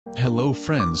Hello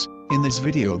friends, in this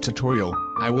video tutorial,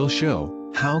 I will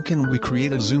show how can we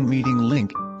create a Zoom meeting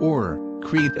link, or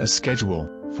create a schedule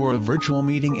for a virtual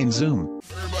meeting in Zoom.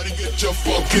 Everybody get your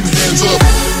fucking hands up.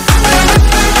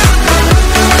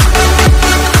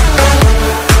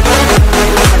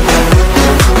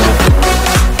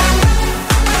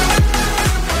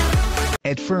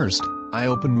 At first, I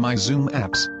open my Zoom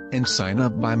apps and sign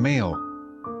up by mail.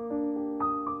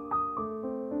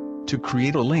 To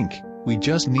create a link, we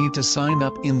just need to sign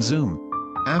up in Zoom.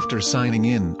 After signing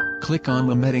in, click on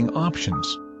the meeting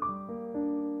options.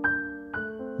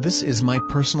 This is my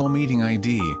personal meeting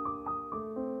ID.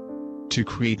 To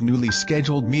create newly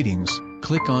scheduled meetings,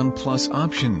 click on plus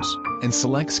options, and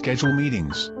select schedule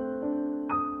meetings.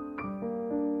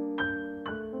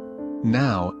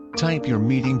 Now, type your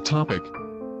meeting topic.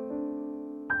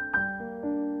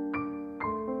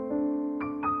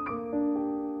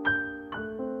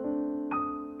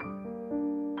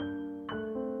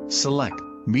 Select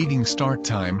meeting start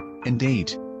time and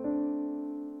date.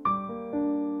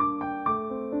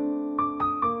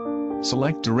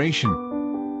 Select duration.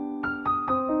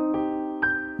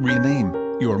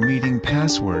 Rename your meeting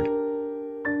password.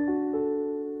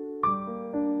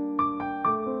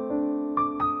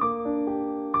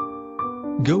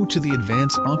 Go to the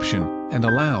advanced option and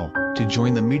allow to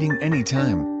join the meeting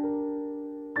anytime.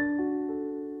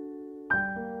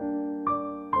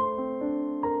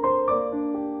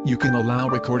 You can allow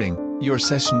recording your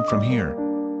session from here.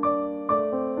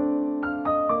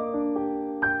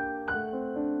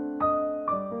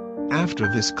 After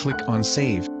this, click on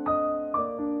Save.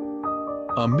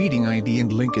 A meeting ID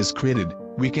and link is created.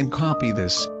 We can copy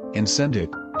this and send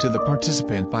it to the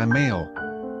participant by mail.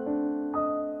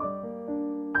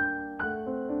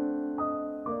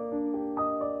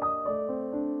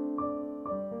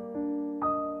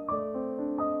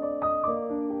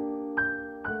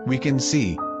 We can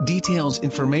see details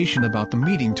information about the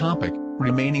meeting topic,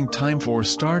 remaining time for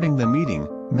starting the meeting,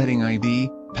 meeting ID,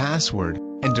 password,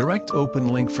 and direct open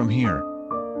link from here.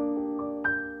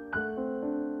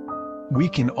 We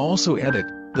can also edit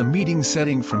the meeting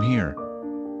setting from here.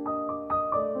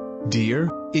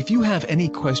 Dear, if you have any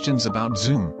questions about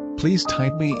Zoom, please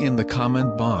type me in the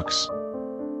comment box.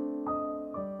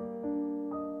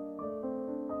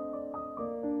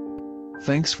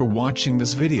 Thanks for watching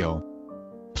this video.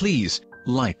 Please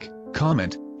like,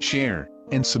 comment, share,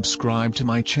 and subscribe to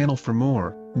my channel for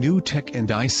more new tech and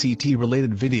ICT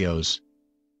related videos.